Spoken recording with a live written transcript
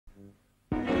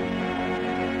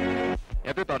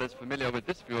Everybody's familiar with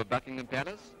this view of Buckingham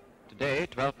Palace. Today,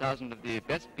 12,000 of the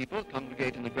best people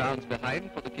congregate in the grounds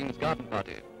behind for the King's garden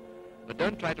party. But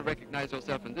don't try to recognize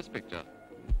yourself in this picture.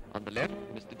 On the left,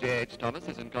 Mr. J.H. Thomas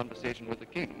is in conversation with the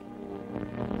King.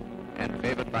 And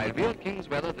favored by real King's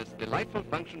weather, this delightful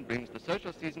function brings the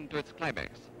social season to its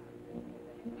climax.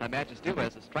 Her Majesty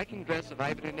wears a striking dress of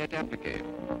ivory net applique.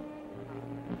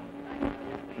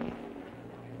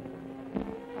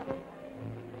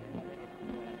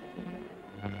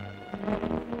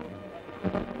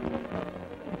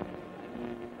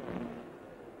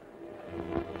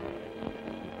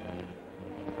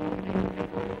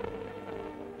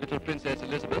 Little Princess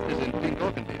Elizabeth is in pink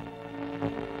organdy.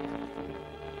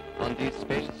 On these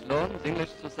spacious lawns, English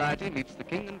society meets the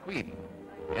King and Queen,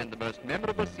 and the most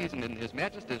memorable season in His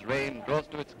Majesty's reign draws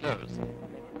to its close.